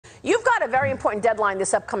You've got a very important deadline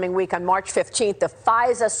this upcoming week on March 15th. The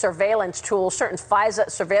FISA surveillance tools, certain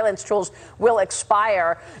FISA surveillance tools will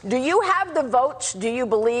expire. Do you have the votes, do you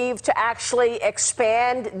believe, to actually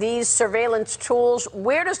expand these surveillance tools?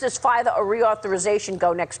 Where does this FISA reauthorization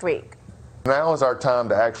go next week? Now is our time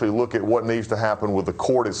to actually look at what needs to happen with the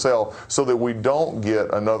court itself so that we don't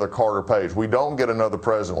get another Carter Page. We don't get another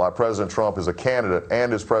president like President Trump as a candidate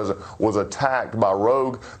and as president was attacked by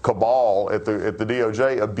rogue cabal at the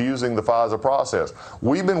DOJ abusing the FISA process.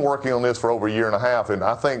 We've been working on this for over a year and a half, and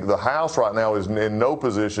I think the House right now is in no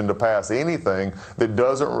position to pass anything that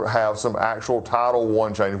doesn't have some actual Title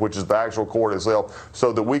I change, which is the actual court itself,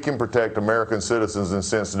 so that we can protect American citizens in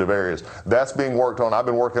sensitive areas. That's being worked on. I've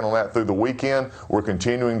been working on that through the weekend. We're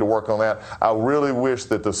continuing to work on that. I really wish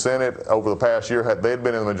that the Senate over the past year, had they'd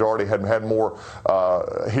been in the majority, had had more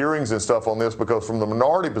hearings and stuff on this, because from the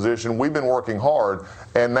minority position, we've been working hard,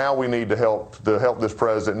 and now we need to help this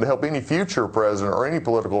president and to help any future president or any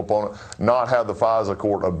political opponent not have the FISA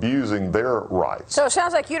court abusing their rights. So it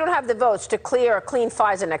sounds like you don't have the votes to clear a clean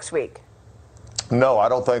FISA next week. No, I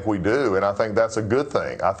don't think we do, and I think that's a good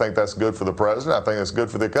thing. I think that's good for the president. I think it's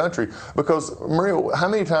good for the country, because, Maria, how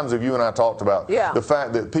many times have you and I talked about the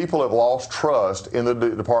fact that people have lost trust in the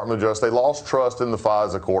Department of Justice? They lost trust in the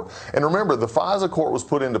FISA court. And remember, the FISA court was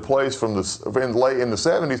put into place from late in the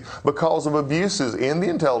 70s because of abuses in the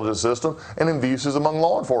intelligence system and abuses among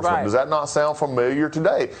law enforcement. Right. Does that not sound familiar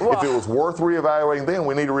today? Well, if it was worth reevaluating then,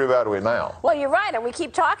 we need to reevaluate now. Well, you're right, and we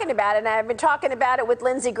keep talking about it, and I've been talking about it with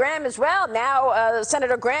Lindsey Graham as well. Now,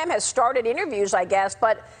 Senator Graham has started interviews, I guess,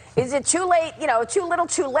 but is it too late, too little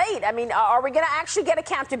too late? I mean, are we going to actually get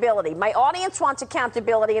accountability? My audience wants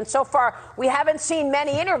accountability, and so far we haven't seen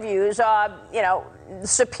many interviews,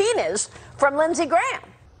 subpoenas from Lindsey Graham.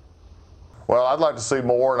 Well, I'd like to see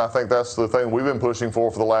more, and I think that's the thing we've been pushing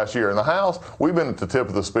for the last year. In the House, we've been at the tip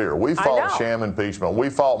of the spear. We fought sham impeachment. We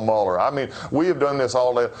fought Mueller. I mean, we have done this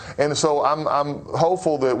all day. And so I'm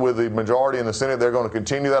hopeful that with the majority in the Senate, they're going to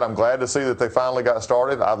continue that. I'm glad to see that they finally got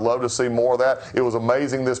started. I'd love to see more of that. It was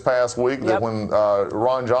amazing this past week that when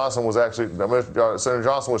Senator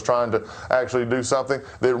Johnson was trying to actually do something,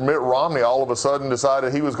 that Mitt Romney all of a sudden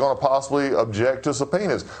decided he was going to possibly object to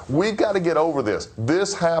subpoenas. We've got to get over this.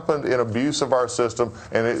 This happened in abuse of our system,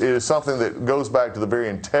 and it is something that goes back to the very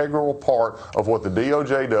integral part of what the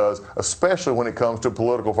DOJ does, especially when it comes to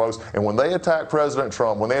political folks. And when they attack President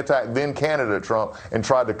Trump, when they attack then candidate Trump and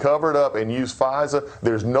tried to cover it up and use FISA,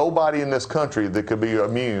 there's nobody in this country that could be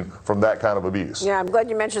immune from that kind of abuse. Yeah, I'm glad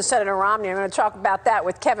you mentioned Senator Romney. I'm going to talk about that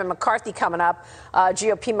with Kevin McCarthy coming up,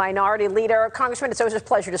 GOP minority leader. Congressman, it's always a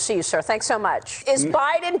pleasure to see you, sir. Thanks so much. Is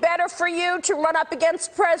Biden better for you to run up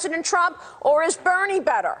against President Trump, or is Bernie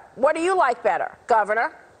better? What do you like better,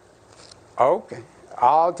 Governor? Okay.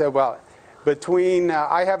 I'll tell you, well,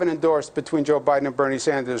 I haven't endorsed between Joe Biden and Bernie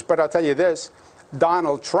Sanders, but I'll tell you this,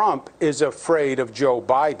 Donald Trump is afraid of Joe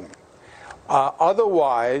Biden.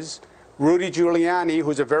 Otherwise, Rudy Giuliani,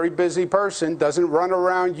 who's a very busy person, doesn't run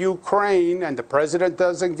around Ukraine, and the president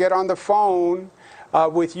doesn't get on the phone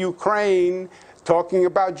with Ukraine talking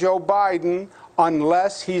about Joe Biden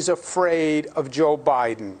unless he's afraid of Joe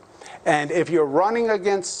Biden. And if you're running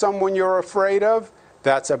against someone you're afraid of,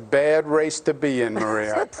 that's a bad race to be in,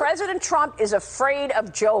 Maria. President Trump is afraid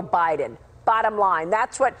of Joe Biden. Bottom line.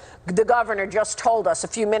 That's what the governor just told us a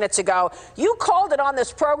few minutes ago. You called it on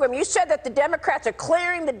this program. You said that the Democrats are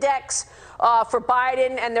clearing the decks for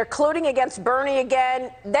Biden, and they're colluding against Bernie again.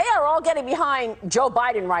 They are all getting behind Joe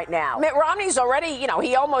Biden right now. Mitt Romney's already,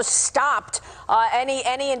 he almost stopped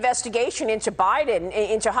any investigation into Biden,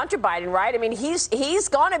 into Hunter Biden, right? I mean, he's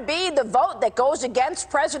going to be the vote that goes against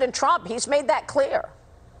President Trump. He's made that clear.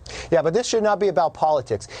 Yeah, but this should not be about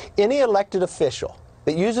politics. Any elected official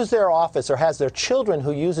that uses their office or has their children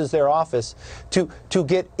who uses their office to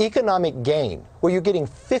get economic gain, where you're getting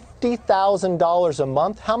 $50,000 a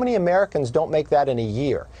month. How many Americans don't make that in a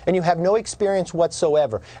year? And you have no experience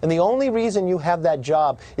whatsoever. And the only reason you have that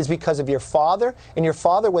job is because of your father, and your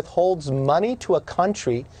father withholds money to a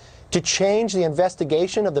country to change the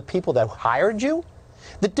investigation of the people that hired you?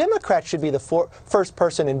 The Democrats should be the first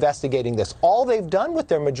person investigating this. All they've done with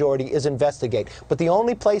their majority is investigate. But the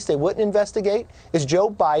only place they wouldn't investigate is Joe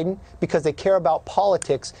Biden, because they care about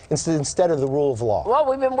politics instead of the rule of law. Well,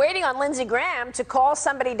 we've been waiting on Lindsey Graham to call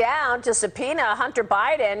somebody down to subpoena Hunter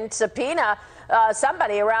Biden, subpoena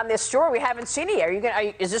somebody around this story. We haven't seen it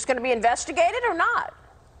yet. Is this going to be investigated or not?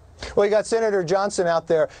 Well, you got Senator Johnson out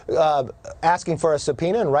there asking for a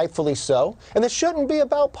subpoena, and rightfully so. And this shouldn't be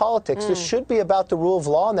about politics. This should be about the rule of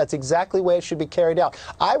law, and that's exactly the way it should be carried out.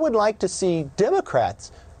 I would like to see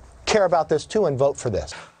Democrats care about this, too, and vote for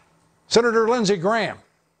this. Senator Lindsey Graham,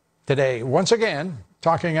 today, once again,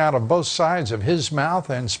 talking out of both sides of his mouth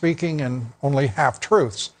and speaking in only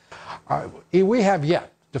half-truths. We have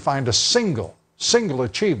yet to find a single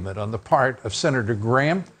achievement on the part of Senator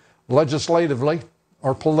Graham, legislatively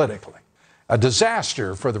or politically. A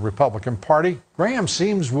disaster for the Republican Party. Graham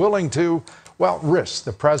seems willing to, well, risk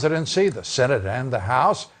the presidency, the Senate, and the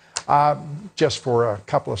House just for a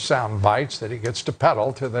couple of sound bites that he gets to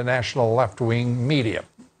peddle to the national left-wing media.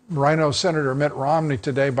 Rhino Senator Mitt Romney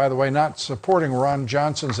today, by the way, not supporting Ron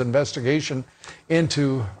Johnson's investigation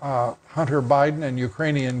into Hunter Biden and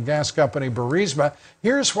Ukrainian gas company Burisma.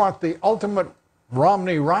 Here's what the ultimate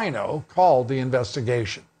Romney Rhino called the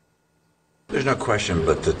investigation. There's no question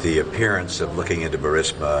but that the appearance of looking into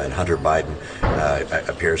Burisma and Hunter Biden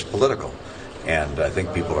appears political. And I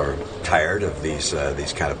think people are tired of these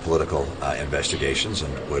kind of political investigations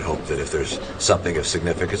and would hope that if there's something of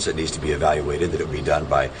significance that needs to be evaluated, that it would be done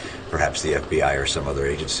by perhaps the FBI or some other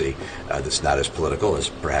agency that's not as political as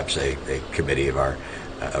perhaps a committee of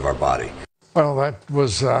our body. Well, that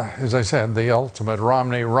was, as I said, the ultimate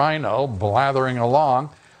Romney Rhino blathering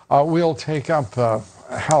along. We'll take up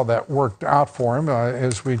how that worked out for him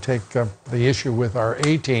as we take the issue with our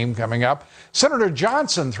A-team coming up. Senator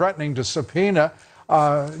Johnson threatening to subpoena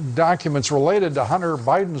documents related to Hunter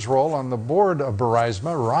Biden's role on the board of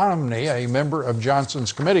Burisma. Romney, a member of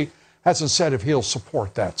Johnson's committee, hasn't said if he'll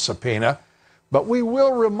support that subpoena. But we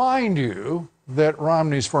will remind you that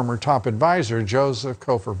Romney's former top advisor, Joseph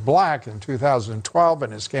Cofer Black, in 2012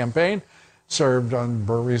 in his campaign, served on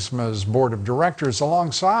Burisma's board of directors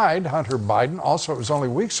alongside Hunter Biden. Also, it was only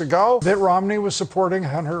weeks ago that Romney was supporting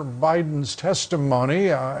Hunter Biden's testimony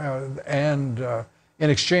and in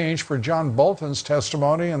exchange for John Bolton's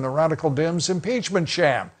testimony in the Radical Dems impeachment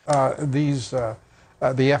sham. The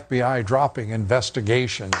FBI dropping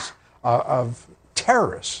investigations of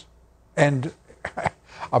terrorists and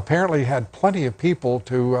apparently had plenty of people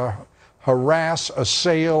to harass,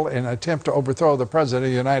 assail, and attempt to overthrow the President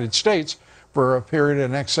of the United States for a period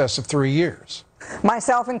in excess of 3 years.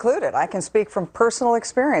 Myself included. I can speak from personal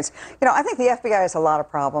experience. You know, I think the FBI has a lot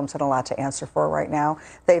of problems and a lot to answer for right now.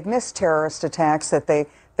 They've missed terrorist attacks that they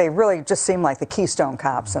really just seem like the Keystone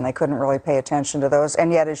Cops, and they couldn't really pay attention to those.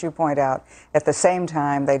 And yet, as you point out, at the same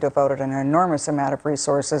time, they devoted an enormous amount of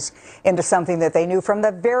resources into something that they knew from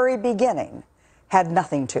the very beginning had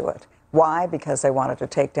nothing to it. Why? Because they wanted to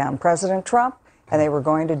take down President Trump, and they were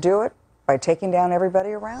going to do it by taking down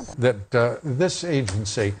everybody around him. That this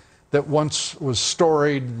agency that once was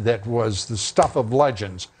storied, that was the stuff of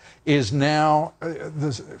legends, is now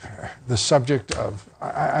the subject of,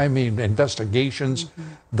 investigations.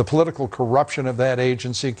 The political corruption of that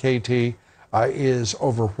agency, KT, is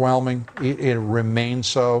overwhelming. It remains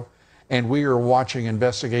so. And we are watching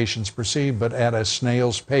investigations proceed, but at a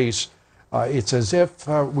snail's pace. It's as if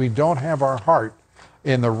we don't have our heart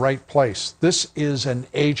in the right place. This is an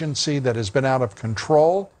agency that has been out of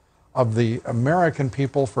control of the American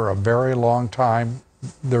people for a very long time.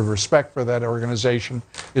 The respect for that organization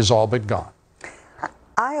is all but gone.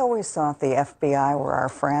 I always thought the FBI were our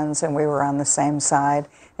friends and we were on the same side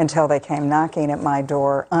until they came knocking at my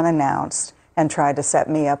door unannounced and tried to set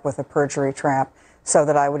me up with a perjury trap so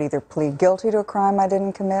that I would either plead guilty to a crime I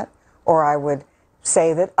didn't commit or I would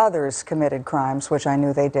say that others committed crimes, which I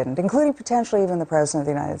knew they didn't, including potentially even the President of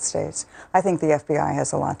the United States. I think the FBI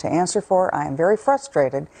has a lot to answer for. I am very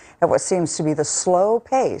frustrated at what seems to be the slow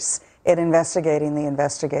pace in investigating the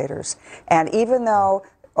investigators. And even though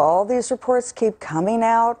all these reports keep coming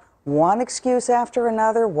out, one excuse after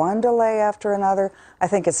another, one delay after another, I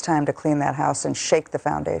think it's time to clean that house and shake the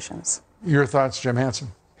foundations. Your thoughts, Jim Hansen?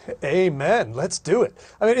 Amen. Let's do it.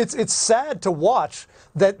 I mean, it's sad to watch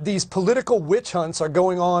that these political witch hunts are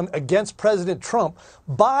going on against President Trump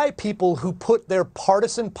by people who put their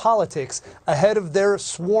partisan politics ahead of their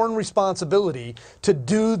sworn responsibility to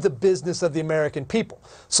do the business of the American people.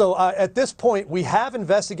 So at this point, we have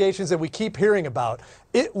investigations that we keep hearing about.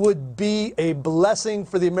 It would be a blessing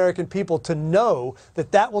for the American people to know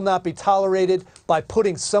that that will not be tolerated by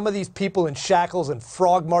putting some of these people in shackles and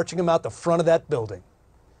frog marching them out the front of that building.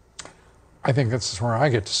 I think this is where I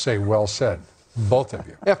get to say well said. Both of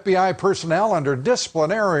you. FBI personnel under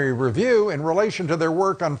disciplinary review in relation to their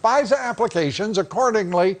work on FISA applications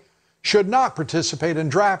accordingly should not participate in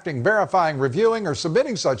drafting, verifying, reviewing, or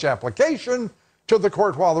submitting such application to the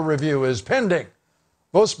court while the review is pending.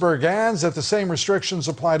 Vosberg adds that the same restrictions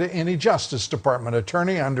apply to any Justice Department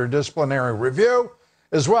attorney under disciplinary review,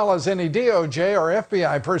 as well as any DOJ or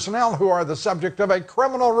FBI personnel who are the subject of a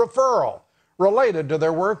criminal referral related to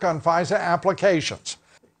their work on FISA applications.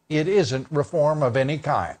 It isn't reform of any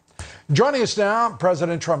kind. Joining us now,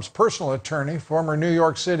 President Trump's personal attorney, former New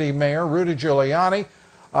York City Mayor Rudy Giuliani,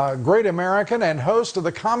 great American and host of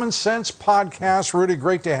the Common Sense podcast. Rudy,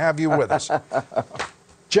 great to have you with us.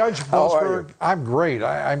 Judge Boasberg, I'm great.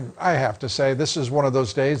 I have to say, this is one of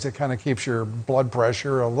those days that kind of keeps your blood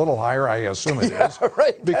pressure a little higher. I assume it is.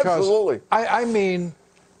 Right, because, absolutely. I mean,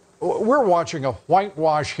 we're watching a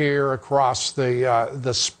whitewash here across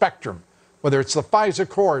the spectrum, whether it's the FISA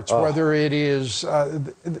courts, whether it is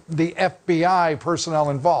the FBI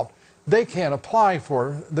personnel involved. They can't apply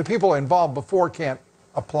for, the people involved before can't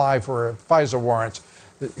apply for FISA warrants.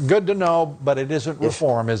 Good to know, but it isn't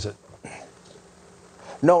reform, is it?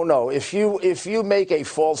 No. If you make a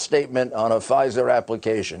false statement on a FISA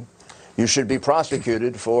application, you should be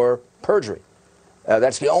prosecuted for perjury.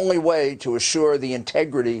 That's the only way to assure the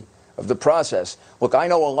integrity of the process. Look, I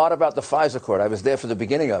know a lot about the FISA court. I was there for the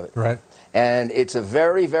beginning of it. Right. And it's a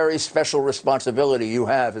very, very special responsibility you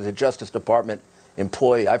have as a Justice Department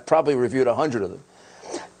employee. I've probably reviewed 100 of them.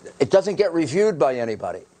 It doesn't get reviewed by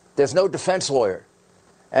anybody. There's no defense lawyer.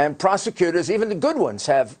 And prosecutors, even the good ones,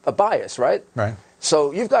 have a bias, right? Right.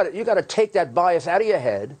 So you've got to take that bias out of your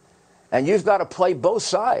head, and you've got to play both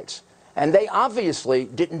sides. And they obviously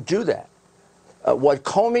didn't do that. What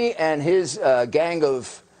Comey and his gang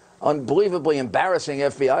of unbelievably embarrassing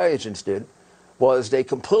FBI agents did was they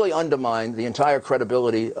completely undermined the entire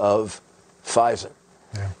credibility of FISA.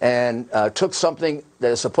 Yeah. And took something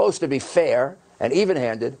that is supposed to be fair and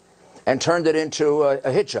even-handed and turned it into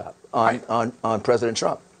a hit job on President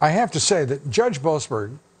Trump. I have to say that Judge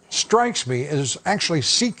Boasberg strikes me as actually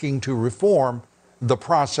seeking to reform the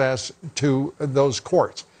process to those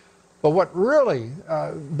courts. But what really,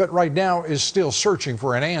 but right now is still searching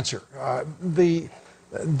for an answer.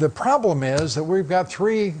 The problem is that we've got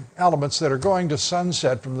three elements that are going to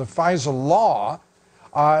sunset from the FISA law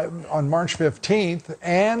on March 15th,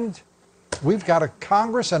 and we've got a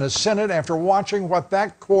Congress and a Senate, after watching what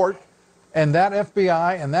that court and that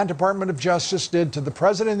FBI and that Department of Justice did to the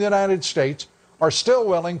President of the United States, are still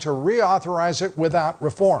willing to reauthorize it without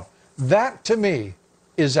reform. That, to me,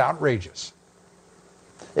 is outrageous.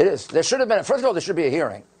 It is. There should have been, first of all, there should be a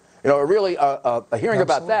hearing. You know, a hearing Absolutely.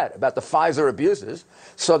 About that, about the FISA abuses,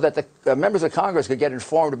 so that the members of Congress could get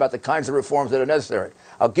informed about the kinds of reforms that are necessary.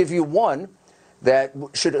 I'll give you one that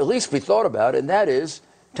should at least be thought about, and that is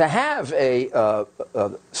to have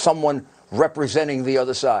someone representing the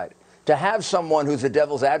other side, to have someone who's a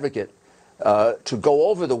devil's advocate to go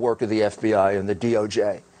over the work of the FBI and the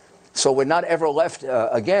DOJ. So we're not ever left,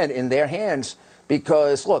 again, in their hands,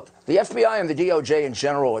 because, look, the FBI and the DOJ in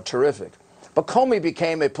general are terrific. But Comey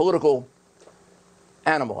became a political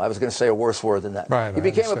animal. I was going to say a worse word than that. Right, he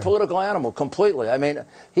became a political animal completely. I mean,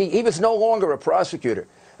 he was no longer a prosecutor.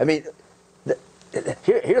 I mean,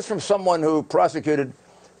 here's from someone who prosecuted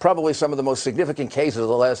probably some of the most significant cases of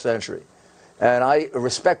the last century. And I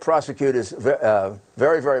respect prosecutors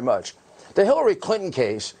very, very much. The Hillary Clinton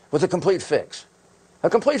case was a complete fix. A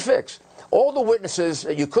complete fix. All the witnesses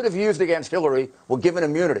that you could have used against Hillary were given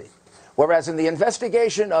immunity. Whereas in the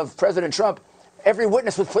investigation of President Trump, every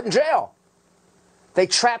witness was put in jail. They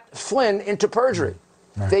trapped Flynn into perjury.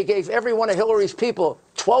 Right. They gave every one of Hillary's people,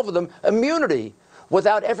 12 of them, immunity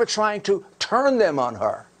without ever trying to turn them on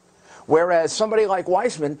her. Whereas somebody like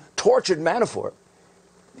Weissmann tortured Manafort,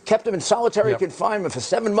 kept him in solitary confinement for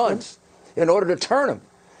 7 months in order to turn him.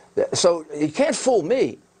 So you can't fool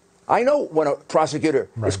me. I know when a prosecutor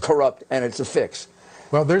is corrupt and it's a fix.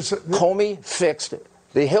 Well, Comey fixed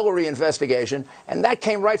the Hillary investigation, and that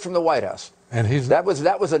came right from the White House. And that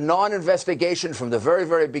was a non-investigation from the very,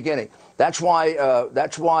 very beginning. That's why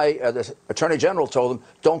the Attorney General told him,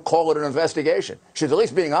 don't call it an investigation. She's at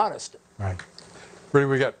least being honest. Right.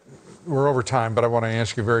 Rudy, we're over time, but I want to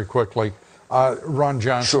ask you very quickly. Ron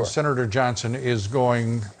Johnson, Senator Johnson, is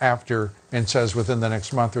going after and says within the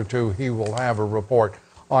next month or two he will have a report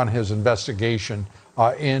on his investigation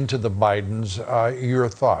into the Bidens. Your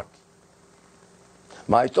thought?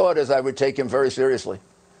 My thought is I would take him very seriously.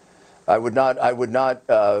 I would not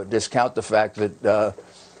discount the fact that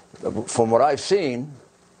from what I've seen,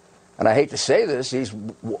 and I hate to say this, he's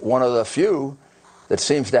one of the few that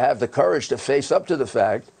seems to have the courage to face up to the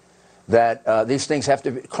fact that these things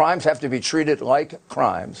crimes have to be treated like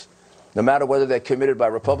crimes, no matter whether they're committed by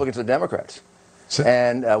Republicans or Democrats.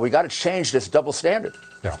 And we got to change this double standard.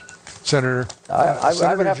 Yeah, Senator.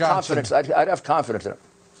 I would have confidence. I'd have confidence in it.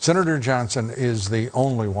 Senator Johnson is the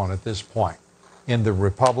only one at this point in the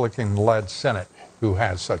Republican-led Senate who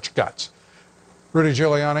has such guts. Rudy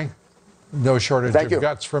Giuliani, no shortage of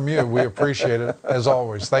guts from you. We appreciate it, as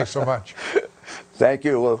always. Thanks so much. Thank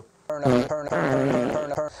you, Lou.